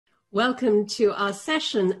Welcome to our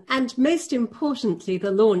session and most importantly, the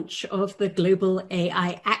launch of the Global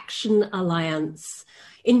AI Action Alliance,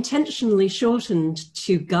 intentionally shortened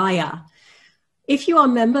to Gaia. If you are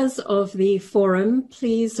members of the forum,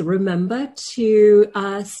 please remember to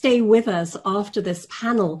stay with us after this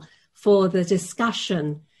panel for the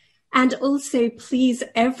discussion. And also please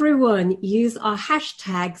everyone use our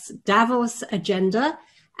hashtags Davos Agenda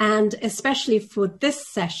and especially for this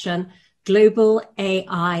session, Global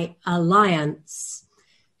AI Alliance.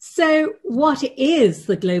 So what is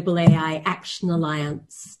the Global AI Action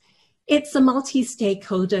Alliance? It's a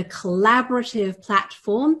multi-stakeholder collaborative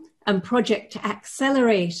platform and project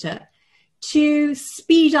accelerator to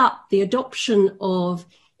speed up the adoption of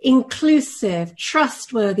inclusive,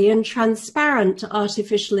 trustworthy, and transparent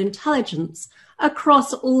artificial intelligence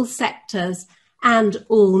across all sectors and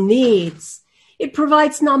all needs. It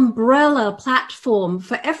provides an umbrella platform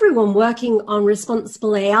for everyone working on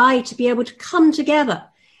responsible AI to be able to come together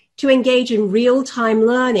to engage in real-time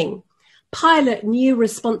learning, pilot new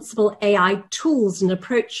responsible AI tools and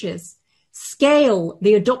approaches, scale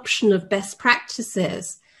the adoption of best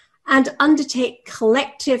practices, and undertake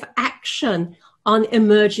collective action on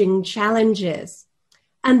emerging challenges.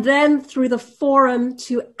 And then through the forum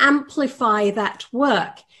to amplify that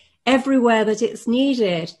work everywhere that it's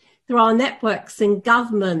needed, through our networks in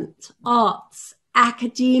government, arts,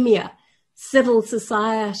 academia, civil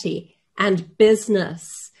society, and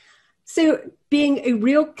business. So being a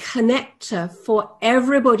real connector for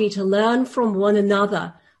everybody to learn from one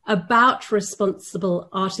another about responsible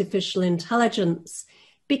artificial intelligence,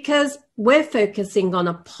 because we're focusing on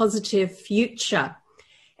a positive future,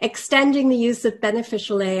 extending the use of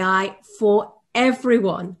beneficial AI for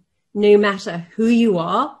everyone, no matter who you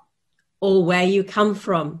are or where you come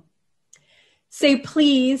from. So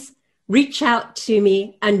please reach out to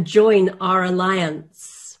me and join our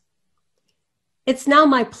alliance. It's now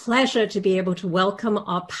my pleasure to be able to welcome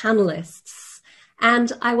our panelists.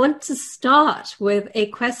 And I want to start with a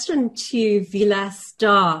question to Vilas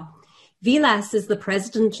Dhar. Vilas is the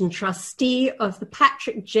president and trustee of the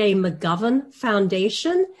Patrick J. McGovern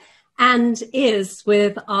Foundation and is,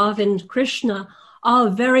 with Arvind Krishna, our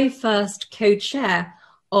very first co-chair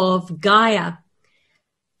of Gaia.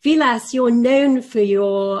 Vilas, you're known for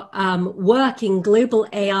your work in global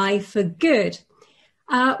AI for good.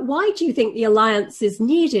 Why do you think the alliance is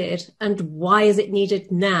needed and why is it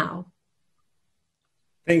needed now?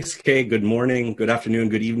 Thanks, Kay. Good morning, good afternoon,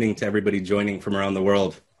 good evening to everybody joining from around the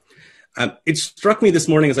world. It struck me this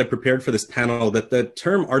morning as I prepared for this panel that the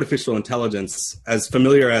term artificial intelligence, as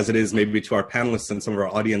familiar as it is maybe to our panelists and some of our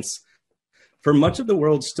audience, for much of the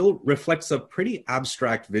world still reflects a pretty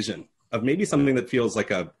abstract vision of maybe something that feels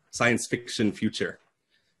like a science fiction future.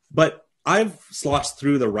 But I've sloshed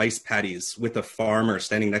through the rice paddies with a farmer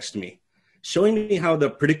standing next to me, showing me how the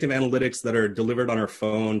predictive analytics that are delivered on her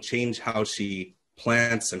phone change how she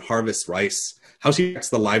plants and harvests rice, how she affects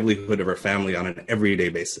the livelihood of her family on an everyday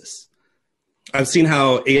basis. I've seen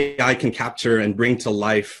how AI can capture and bring to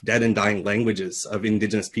life dead and dying languages of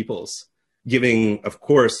indigenous peoples, giving, of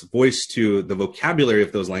course, voice to the vocabulary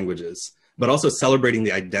of those languages, but also celebrating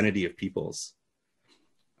the identity of peoples.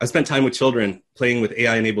 I've spent time with children playing with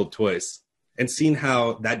AI-enabled toys and seen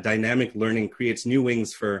how that dynamic learning creates new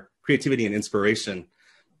wings for creativity and inspiration.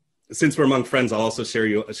 Since we're among friends, I'll also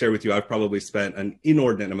share with you, I've probably spent an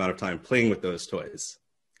inordinate amount of time playing with those toys.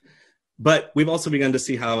 But we've also begun to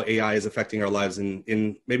see how AI is affecting our lives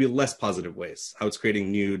in maybe less positive ways, how it's creating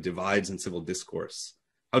new divides in civil discourse,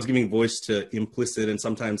 how it's giving voice to implicit and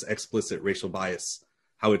sometimes explicit racial bias,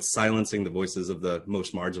 how it's silencing the voices of the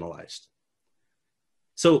most marginalized.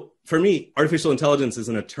 So for me, artificial intelligence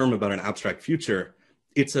isn't a term about an abstract future.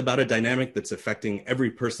 It's about a dynamic that's affecting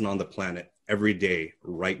every person on the planet every day,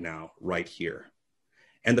 right now, right here.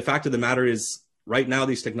 And the fact of the matter is, right now,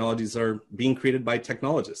 these technologies are being created by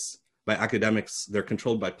technologists, by academics. They're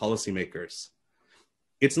controlled by policymakers.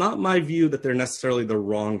 It's not my view that they're necessarily the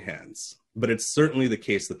wrong hands, but it's certainly the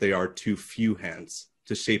case that they are too few hands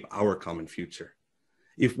to shape our common future.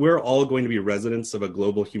 If we're all going to be residents of a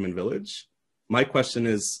global human village, my question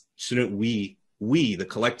is, shouldn't we, the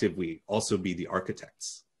collective we, also be the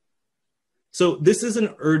architects? So this is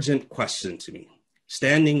an urgent question to me.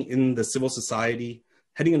 Standing in the civil society,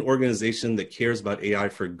 heading an organization that cares about AI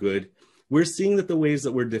for good, we're seeing that the ways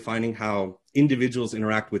that we're defining how individuals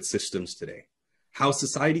interact with systems today, how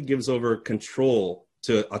society gives over control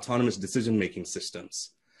to autonomous decision-making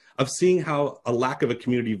systems, of seeing how a lack of a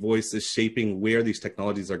community voice is shaping where these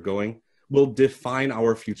technologies are going, will define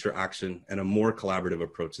our future action, and a more collaborative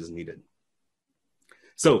approach is needed.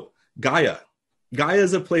 So Gaia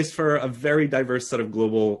is a place for a very diverse set of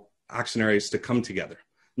global action areas to come together,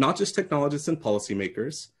 not just technologists and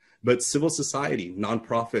policymakers, but civil society,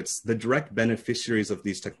 nonprofits, the direct beneficiaries of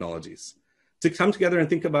these technologies, to come together and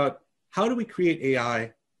think about how do we create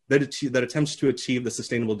AI that attempts to achieve the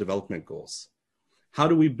Sustainable Development Goals? How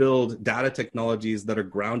do we build data technologies that are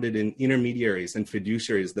grounded in intermediaries and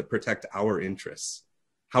fiduciaries that protect our interests?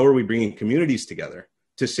 How are we bringing communities together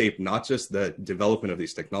to shape not just the development of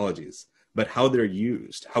these technologies, but how they're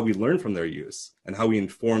used, how we learn from their use, and how we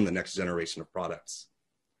inform the next generation of products?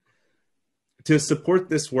 To support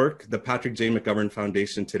this work, the Patrick J. McGovern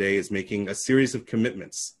Foundation today is making a series of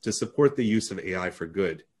commitments to support the use of AI for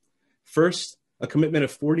good. First, a commitment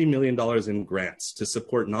of $40 million in grants to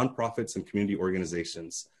support nonprofits and community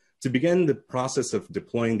organizations to begin the process of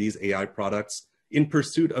deploying these AI products in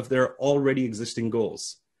pursuit of their already existing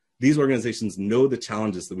goals. These organizations know the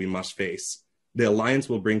challenges that we must face. The Alliance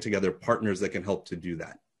will bring together partners that can help to do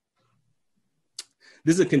that.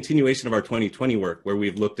 This is a continuation of our 2020 work, where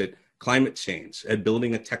we've looked at climate change, at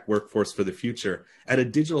building a tech workforce for the future, at a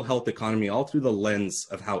digital health economy, all through the lens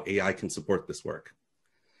of how AI can support this work.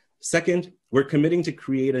 Second, we're committing to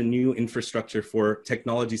create a new infrastructure for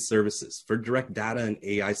technology services, for direct data and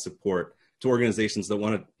AI support to organizations that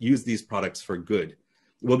want to use these products for good.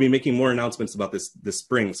 We'll be making more announcements about this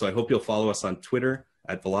spring, so I hope you'll follow us on Twitter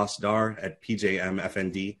at Dhar, at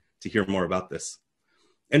PJMFND, to hear more about this.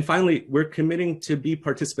 And finally, we're committing to be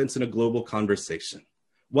participants in a global conversation,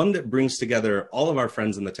 one that brings together all of our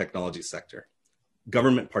friends in the technology sector,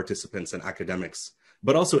 government participants and academics,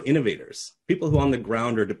 but also innovators, people who on the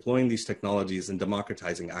ground are deploying these technologies and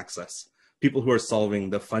democratizing access, people who are solving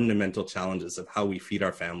the fundamental challenges of how we feed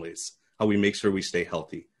our families, how we make sure we stay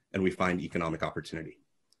healthy, and we find economic opportunity.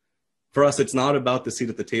 For us, it's not about the seat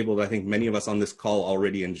at the table that I think many of us on this call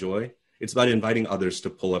already enjoy. It's about inviting others to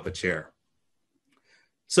pull up a chair.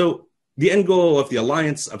 So the end goal of the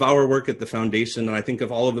Alliance, of our work at the Foundation, and I think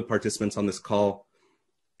of all of the participants on this call,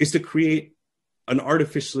 is to create an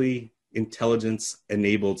artificially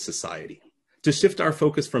intelligence-enabled society, to shift our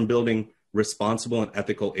focus from building responsible and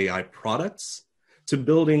ethical AI products to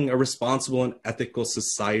building a responsible and ethical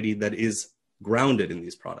society that is grounded in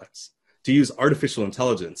these products, to use artificial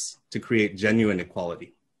intelligence to create genuine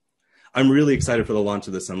equality. I'm really excited for the launch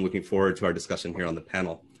of this. I'm looking forward to our discussion here on the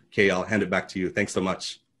panel. Kay, I'll hand it back to you. Thanks so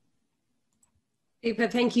much. Super.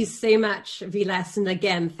 Thank you so much, Vilas. And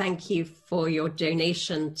again, thank you for your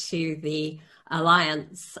donation to the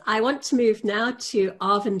Alliance. I want to move now to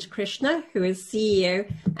Arvind Krishna, who is CEO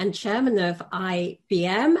and chairman of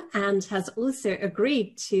IBM and has also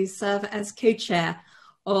agreed to serve as co-chair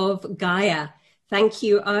of Gaia. Thank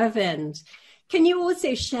you, Arvind. Can you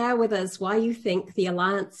also share with us why you think the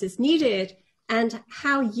Alliance is needed and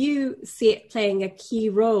how you see it playing a key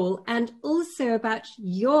role, and also about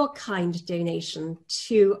your kind donation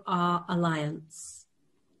to our Alliance?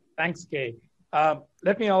 Thanks, Kay.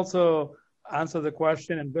 Let me also answer the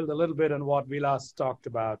question and build a little bit on what Vilas talked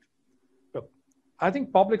about. Look, I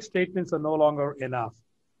think public statements are no longer enough.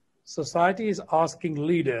 Society is asking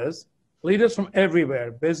leaders from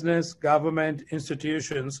everywhere, business, government,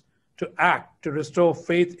 institutions, to act, to restore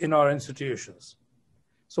faith in our institutions.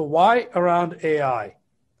 So why around AI?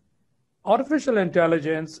 Artificial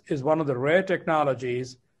intelligence is one of the rare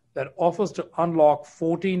technologies that offers to unlock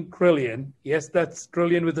 14 trillion, yes, that's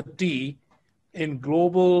trillion with a T, in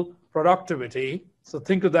global productivity. So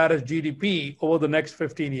think of that as GDP over the next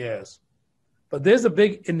 15 years. But there's a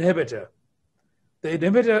big inhibitor. The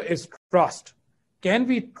inhibitor is trust. Can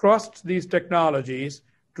we trust these technologies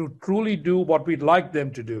to truly do what we'd like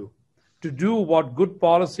them to do what good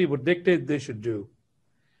policy would dictate they should do?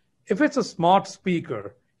 If it's a smart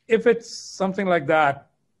speaker, if it's something like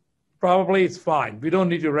that, probably it's fine. We don't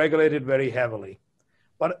need to regulate it very heavily.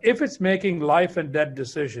 But if it's making life and death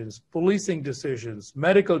decisions, policing decisions,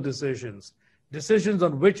 medical decisions, decisions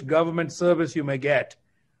on which government service you may get,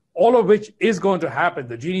 all of which is going to happen,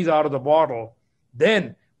 the genie's out of the bottle,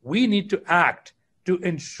 then we need to act to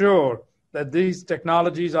ensure that these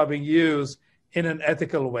technologies are being used in an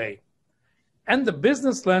ethical way. And the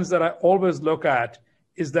business lens that I always look at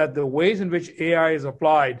is that the ways in which AI is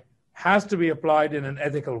applied has to be applied in an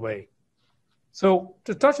ethical way. So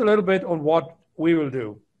to touch a little bit on what we will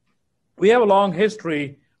do, we have a long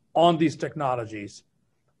history on these technologies,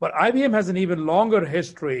 but IBM has an even longer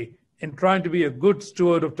history in trying to be a good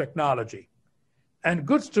steward of technology. And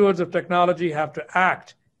good stewards of technology have to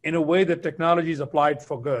act in a way that technology is applied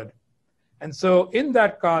for good. And so in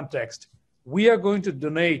that context, we are going to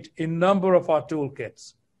donate a number of our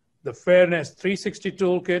toolkits: the Fairness 360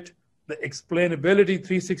 toolkit, the Explainability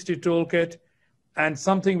 360 toolkit, and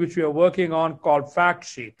something which we are working on called fact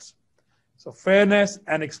sheets. So fairness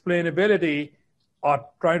and explainability are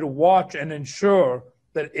trying to watch and ensure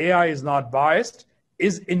that AI is not biased,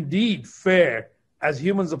 is indeed fair, as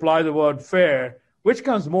humans apply the word fair, which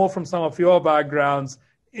comes more from some of your backgrounds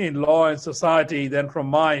in law and society than from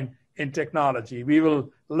mine in technology. We will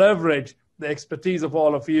leverage the expertise of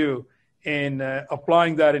all of you in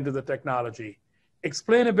applying that into the technology.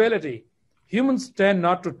 Explainability. Humans tend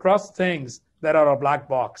not to trust things that are a black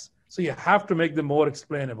box, so you have to make them more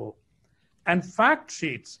explainable. And fact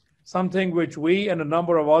sheets, something which we and a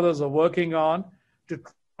number of others are working on to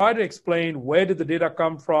try to explain where did the data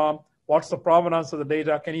come from, what's the provenance of the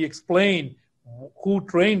data, can you explain who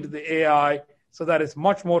trained the AI so that it's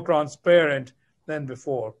much more transparent than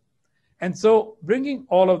before. And so bringing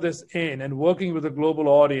all of this in and working with a global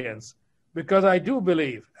audience, because I do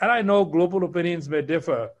believe, and I know global opinions may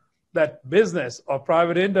differ, that business or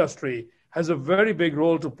private industry has a very big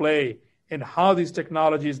role to play in how these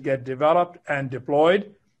technologies get developed and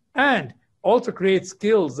deployed, and also create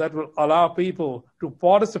skills that will allow people to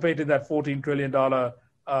participate in that $14 trillion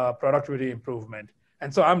productivity improvement.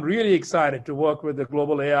 And so I'm really excited to work with the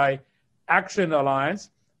Global AI Action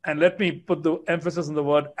Alliance. And let me put the emphasis on the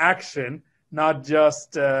word action, not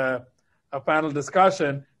just a panel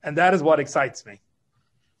discussion. And that is what excites me.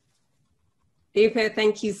 Super,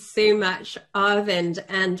 thank you so much, Arvind.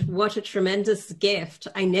 And what a tremendous gift.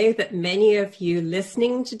 I know that many of you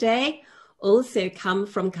listening today also come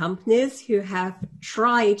from companies who have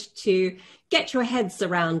tried to get your heads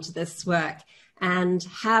around this work and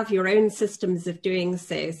have your own systems of doing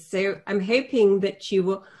so. So I'm hoping that you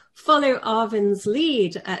will follow Arvind's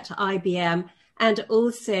lead at IBM and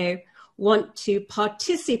also want to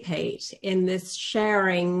participate in this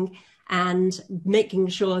sharing and making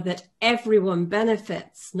sure that everyone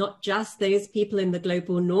benefits, not just those people in the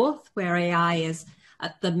global north where AI is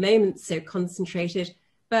at the moment so concentrated,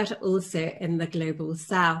 but also in the global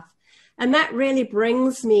south. And that really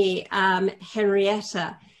brings me,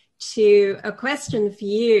 Henrietta, to a question for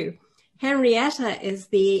you. Henrietta is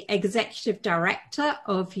the Executive Director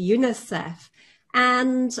of UNICEF.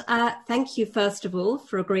 And thank you, first of all,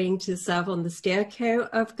 for agreeing to serve on the steerco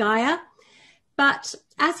of Gaia. But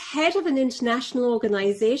as head of an international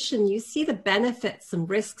organization, you see the benefits and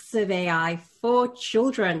risks of AI for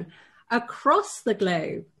children across the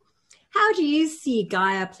globe. How do you see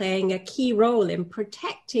Gaia playing a key role in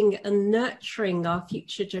protecting and nurturing our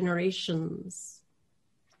future generations?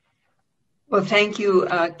 Well, thank you,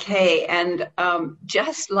 Kay. And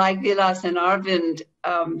just like Vilas and Arvind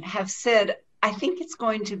have said, I think it's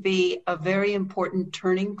going to be a very important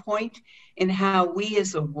turning point in how we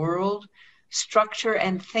as a world structure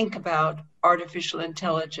and think about artificial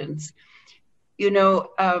intelligence. You know,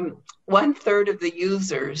 1/3 of the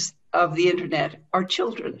users of the internet are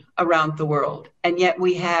children around the world, and yet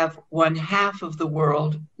we have 1/2 of the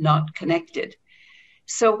world not connected.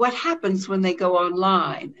 So what happens when they go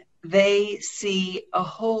online? They see a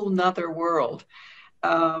whole nother world.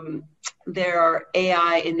 There are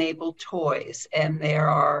AI-enabled toys, and there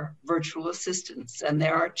are virtual assistants, and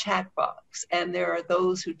there are chatbots, and there are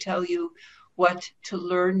those who tell you what to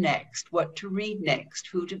learn next, what to read next,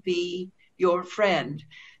 who to be your friend.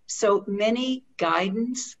 So many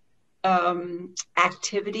guidance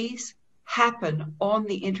activities happen on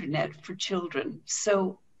the internet for children.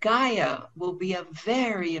 So Gaia will be a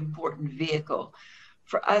very important vehicle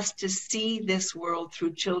for us to see this world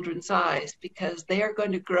through children's eyes, because they are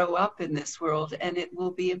going to grow up in this world and it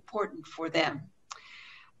will be important for them.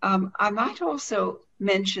 I might also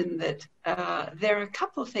mention that there are a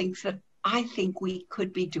couple of things that I think we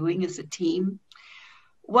could be doing as a team.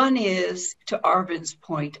 One is, to Arvind's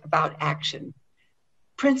point about action.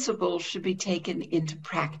 Principles should be taken into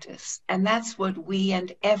practice. And that's what we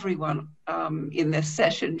and everyone in this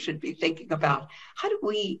session should be thinking about. How do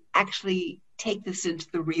we actually take this into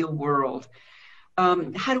the real world?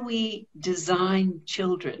 How do we design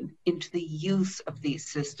children into the use of these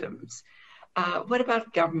systems? What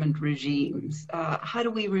about government regimes? How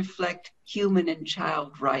do we reflect human and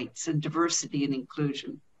child rights and diversity and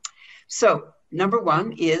inclusion? So, number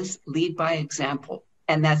one is lead by example.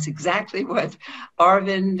 And that's exactly what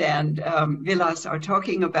Arvind and Vilas are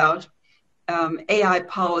talking about, AI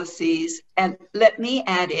policies. And let me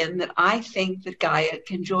add in that I think that Gaia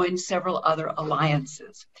can join several other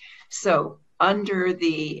alliances. So under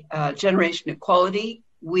the Generation Equality,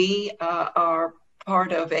 we are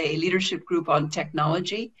part of a leadership group on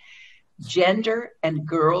technology. Gender and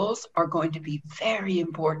girls are going to be very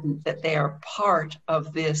important, that they are part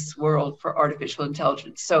of this world for artificial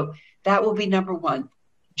intelligence. So that will be number one,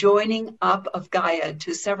 joining up of Gaia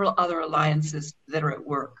to several other alliances that are at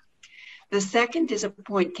work. The second is a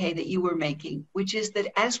point, Kay, that you were making, which is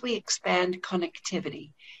that as we expand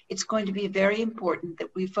connectivity, it's going to be very important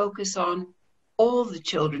that we focus on all the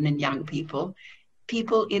children and young people,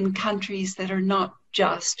 people in countries that are not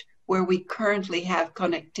just where we currently have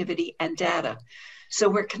connectivity and data. So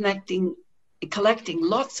we're collecting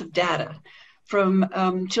lots of data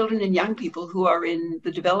from children and young people who are in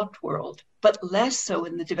the developed world, but less so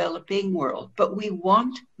in the developing world. But we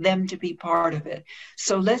want them to be part of it.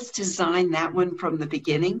 So let's design that one from the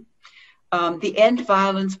beginning. The End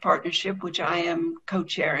Violence Partnership, which I am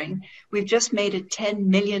co-chairing, we've just made a $10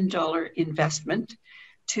 million investment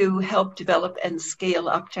to help develop and scale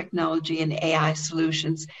up technology and AI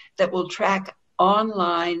solutions that will track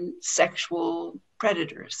online sexual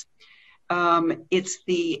predators. It's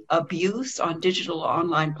the abuse on digital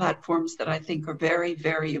online platforms that I think are very,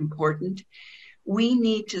 very important. We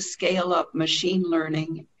need to scale up machine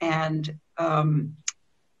learning and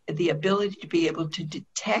the ability to be able to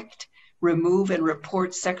detect, remove, and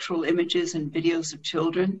report sexual images and videos of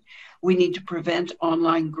children. We need to prevent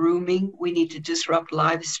online grooming. We need to disrupt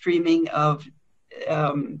live streaming of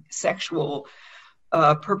sexual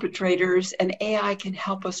perpetrators, and AI can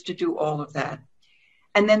help us to do all of that.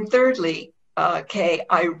 And then thirdly, Kay,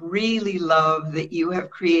 I really love that you have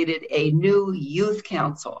created a new youth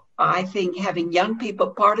council. I think having young people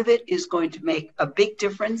part of it is going to make a big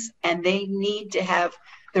difference, and they need to have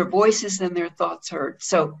their voices and their thoughts heard.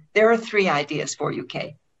 So there are 3 ideas for you,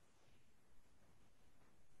 Kay.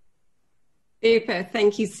 Super.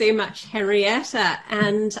 Thank you so much, Henrietta.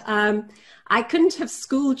 And I couldn't have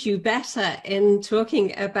schooled you better in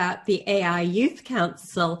talking about the AI Youth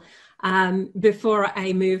Council before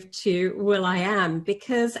I moved to will.i.am,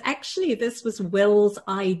 because actually this was Will's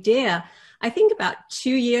idea. I think about 2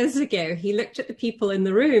 years ago, he looked at the people in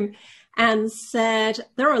the room and said,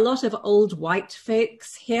 there are a lot of old white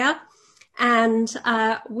folks here. And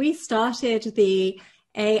we started the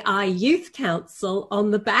AI Youth Council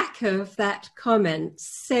on the back of that comment.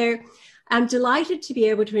 So I'm delighted to be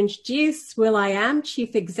able to introduce will.i.am,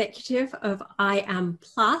 Chief Executive of I.am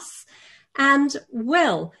Plus. And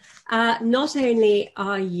Will, not only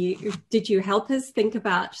did you help us think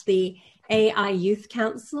about the AI Youth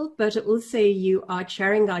Council, but also you are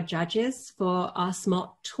chairing our judges for our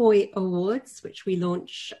Smart Toy Awards, which we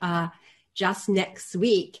launch just next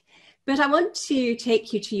week. But I want to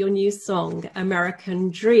take you to your new song, American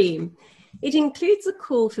Dream. It includes a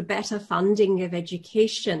call for better funding of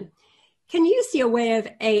education. Can you see a way of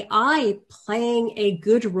AI playing a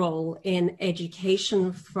good role in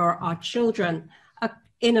education for our children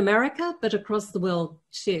in America, but across the world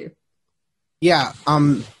too? Yeah,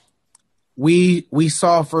 we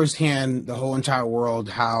saw firsthand, the whole entire world,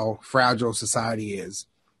 how fragile society is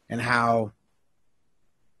and how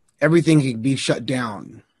everything can be shut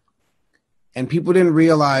down. And people didn't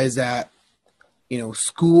realize that, you know,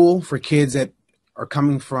 school for kids that are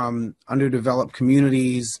coming from underdeveloped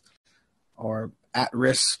communities or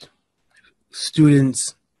at-risk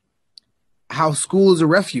students, how school is a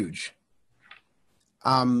refuge.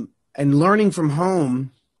 And learning from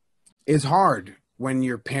home is hard when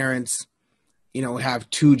your parents, you know, have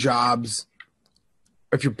 2 jobs.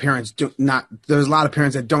 If your parents do not, there's a lot of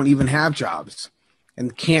parents that don't even have jobs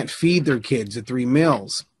and can't feed their kids at 3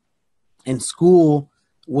 meals. And school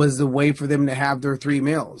was the way for them to have their 3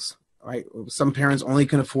 meals, right? Some parents only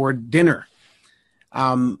can afford dinner.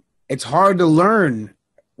 It's hard to learn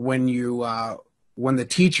when the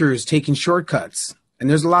teacher is taking shortcuts. And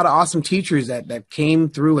there's a lot of awesome teachers that came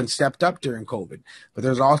through and stepped up during COVID. But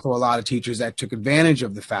there's also a lot of teachers that took advantage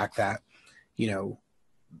of the fact that, you know,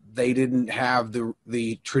 they didn't have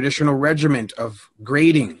the traditional regiment of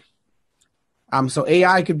grading. So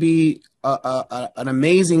AI could be an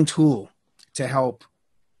amazing tool to help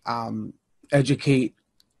educate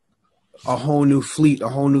a whole new fleet, a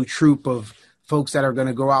whole new troop of folks that are going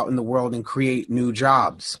to go out in the world and create new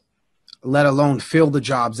jobs, let alone fill the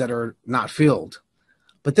jobs that are not filled.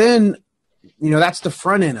 But then, you know, that's the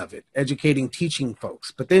front end of it, educating, teaching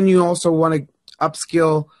folks. But then you also want to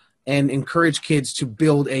upskill and encourage kids to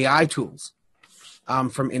build AI tools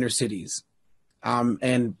from inner cities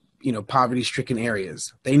and, you know, poverty-stricken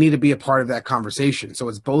areas. They need to be a part of that conversation. So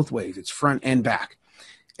it's both ways. It's front and back.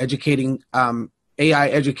 Educating, AI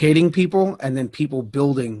educating people, and then people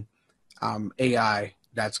building AI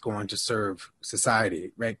that's going to serve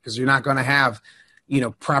society, right? Because you're not going to have, you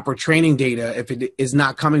know, proper training data if it is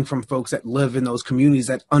not coming from folks that live in those communities,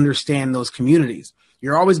 that understand those communities.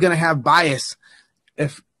 You're always going to have bias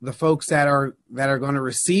if the folks that are going to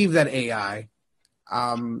receive that AI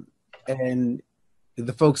and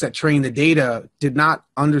the folks that train the data did not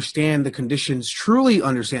understand the conditions, truly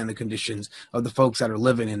understand the conditions of the folks that are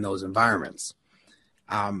living in those environments.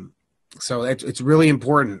 So it's really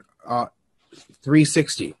important.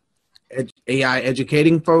 360, AI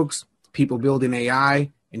educating folks, people building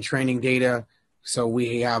AI and training data, so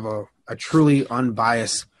we have a truly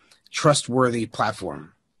unbiased, trustworthy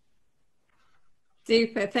platform.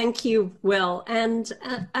 Super, thank you, Will. And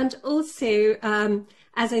also,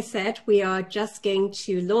 as I said, we are just going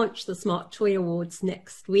to launch the Smart Toy Awards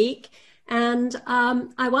next week. And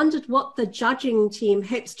I wondered what the judging team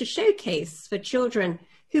hopes to showcase for children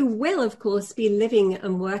who will, of course, be living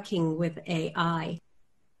and working with AI.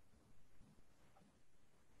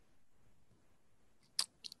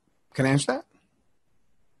 Can I answer that?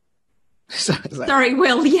 Sorry,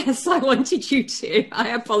 Will. Yes, I wanted you to. I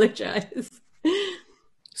apologize.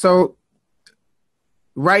 So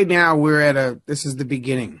right now we're at this is the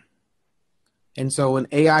beginning. And so an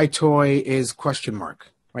AI toy is question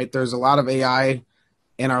mark, right? There's a lot of AI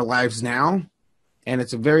in our lives now, and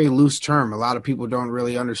it's a very loose term. A lot of people don't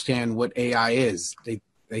really understand what AI is.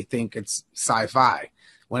 They think it's sci-fi,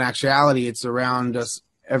 when in actuality it's around us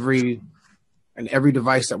every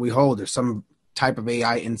device that we hold. There's some type of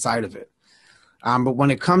AI inside of it. But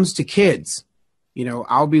when it comes to kids, you know,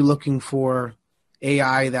 I'll be looking for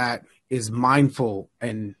AI that is mindful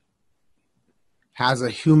and has a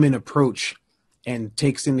human approach and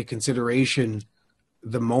takes into consideration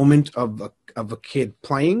the moment of a kid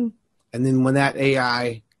playing, and then when that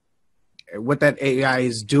AI, what that AI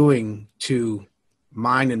is doing to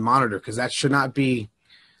mind and monitor, because that should not be,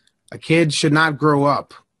 a kid should not grow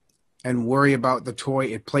up and worry about the toy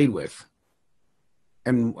it played with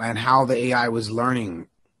and how the AI was learning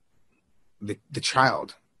the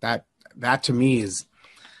child. That to me is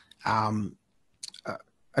a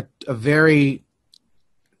very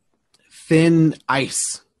thin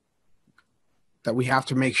ice that we have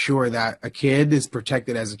to make sure that a kid is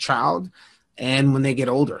protected as a child and when they get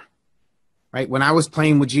older, right? When I was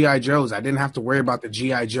playing with G.I. Joes, I didn't have to worry about the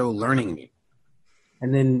G.I. Joe learning me.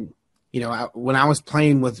 And then, you know, when I was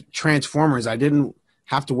playing with Transformers, I didn't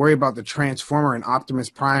have to worry about the Transformer and Optimus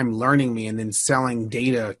Prime learning me and then selling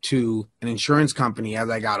data to an insurance company as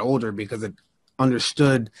I got older because it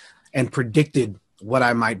understood and predicted what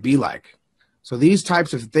I might be like. So these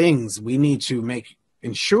types of things we need to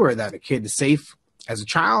ensure that a kid is safe as a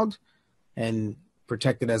child and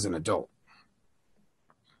protected as an adult.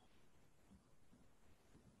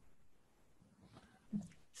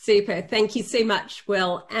 Super. Thank you so much,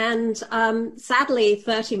 Will. And sadly,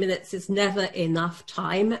 30 minutes is never enough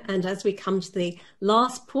time. And as we come to the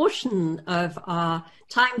last portion of our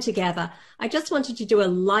time together, I just wanted to do a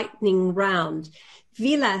lightning round.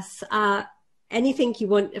 Vilas, anything you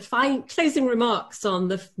want, closing remarks on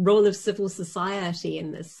the role of civil society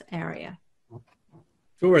in this area?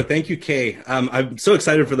 Sure. Thank you, Kay. I'm so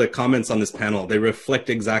excited for the comments on this panel. They reflect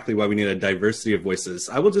exactly why we need a diversity of voices.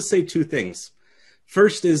 I will just say two things.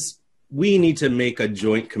 First is we need to make a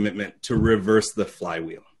joint commitment to reverse the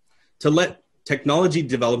flywheel, to let technology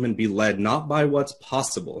development be led not by what's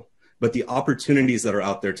possible, but the opportunities that are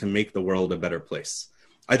out there to make the world a better place.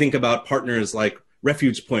 I think about partners like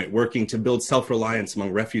Refuge Point working to build self-reliance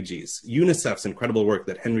among refugees, UNICEF's incredible work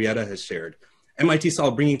that Henrietta has shared, MIT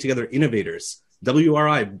Solid bringing together innovators,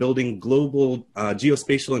 WRI building global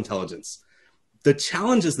geospatial intelligence. The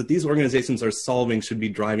challenges that these organizations are solving should be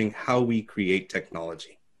driving how we create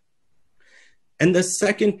technology. And the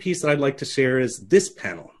second piece that I'd like to share is this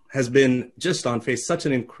panel has been just on face such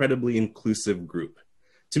an incredibly inclusive group.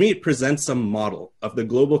 To me, it presents a model of the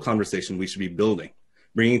global conversation we should be building,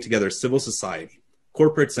 bringing together civil society,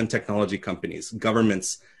 corporates and technology companies,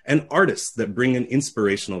 governments, and artists that bring an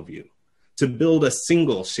inspirational view to build a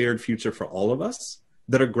single shared future for all of us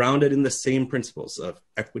that are grounded in the same principles of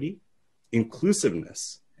equity,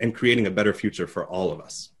 inclusiveness, and creating a better future for all of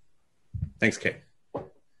us. Thanks, Kay.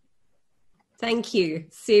 Thank you.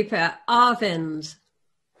 Super. Arvind.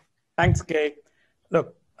 Thanks, Kay.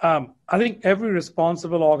 Look, I think every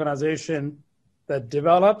responsible organization that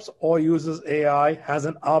develops or uses AI has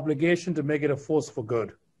an obligation to make it a force for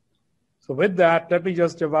good. So with that, let me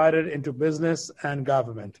just divide it into business and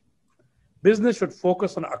government. Business should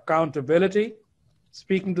focus on accountability.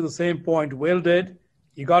 Speaking to the same point Will did,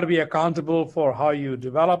 you got to be accountable for how you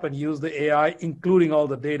develop and use the AI, including all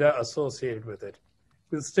the data associated with it.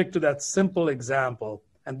 We'll stick to that simple example,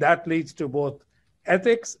 and that leads to both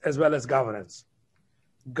ethics as well as governance.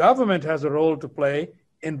 Government has a role to play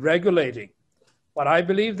in regulating, but I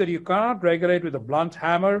believe that you cannot regulate with a blunt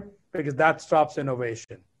hammer because that stops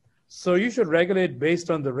innovation. So you should regulate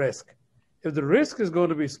based on the risk. If the risk is going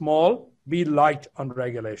to be small, be light on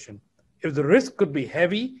regulation. If the risk could be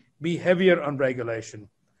heavy, be heavier on regulation.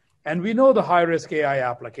 And we know the high-risk AI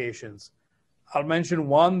applications. I'll mention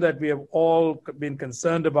one that we have all been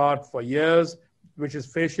concerned about for years, which is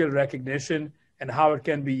facial recognition and how it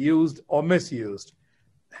can be used or misused.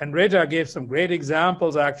 Henrietta gave some great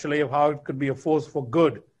examples, actually, of how it could be a force for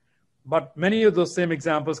good. But many of those same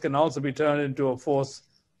examples can also be turned into a force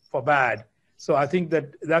for bad. So I think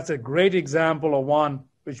that that's a great example of one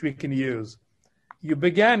which we can use. You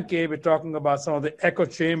began, Kay, with talking about some of the echo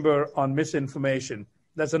chamber on misinformation.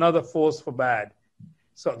 That's another force for bad.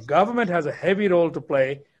 So government has a heavy role to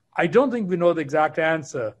play. I don't think we know the exact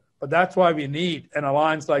answer, but that's why we need an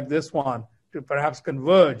alliance like this one to perhaps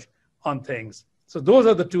converge on things. So those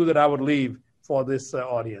are the two that I would leave for this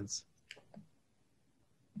audience.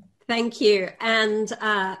 Thank you. And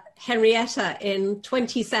Henrietta, in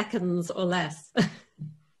 20 seconds or less.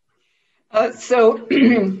 So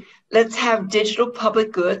let's have digital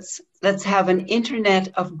public goods. Let's have an internet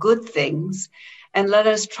of good things. And let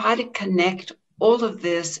us try to connect all of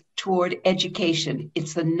this toward education.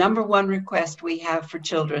 It's the number one request we have for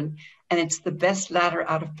children, and it's the best ladder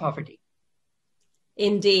out of poverty.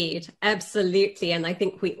 Indeed, absolutely. And I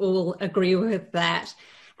think we all agree with that.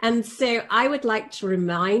 And so I would like to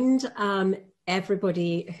remind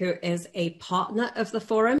everybody who is a partner of the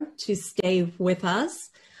forum to stay with us.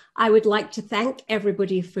 I would like to thank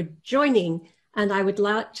everybody for joining, and I would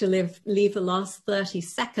like to leave the last 30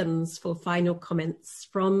 seconds for final comments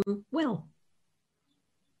from Will.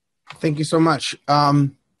 Thank you so much.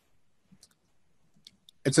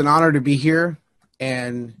 It's an honor to be here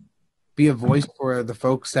and be a voice for the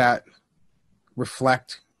folks that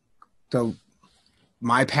reflect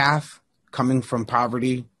my path coming from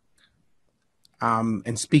poverty,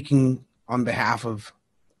 and speaking on behalf of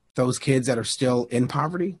those kids that are still in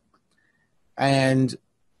poverty. And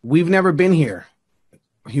we've never been here.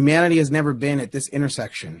 Humanity has never been at this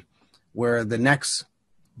intersection where the next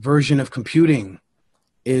version of computing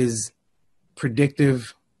is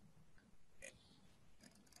predictive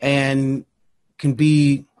and can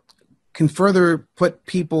further put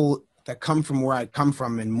people that come from where I come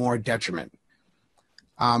from in more detriment.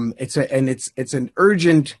 It's an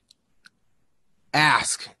urgent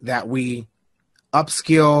ask that we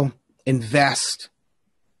upskill, invest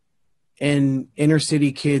in inner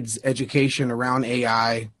city kids' education around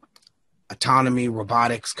AI, autonomy,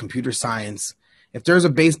 robotics, computer science. If there's a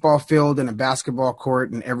baseball field and a basketball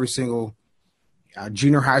court in every single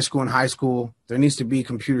junior high school and high school, there needs to be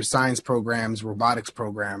computer science programs, robotics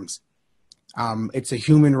programs. It's a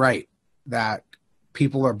human right that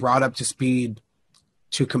people are brought up to speed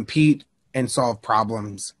to compete and solve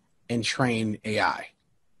problems and train AI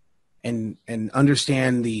and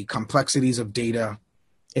understand the complexities of data.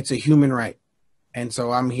 It's a human right. And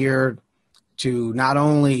so I'm here to not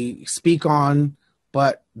only speak on,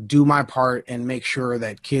 but do my part and make sure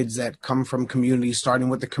that kids that come from communities, starting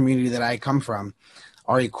with the community that I come from,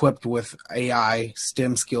 are equipped with AI,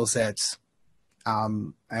 STEM skill sets.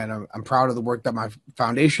 And I'm proud of the work that my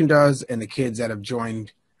foundation does and the kids that have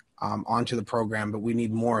joined onto the program, but we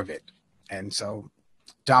need more of it. And so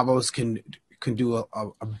Davos can do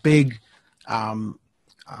a big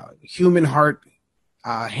human heart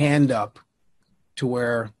hand up to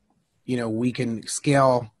where, we can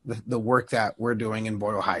scale the work that we're doing in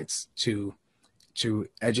Boyle Heights to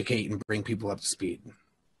educate and bring people up to speed.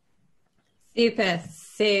 Super.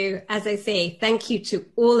 So as I say, thank you to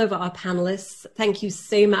all of our panelists. Thank you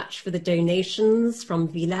so much for the donations from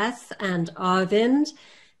Vilas and Arvind.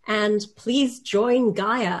 And please join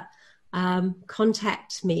Gaia.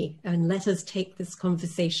 Contact me and let us take this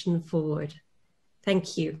conversation forward.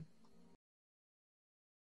 Thank you.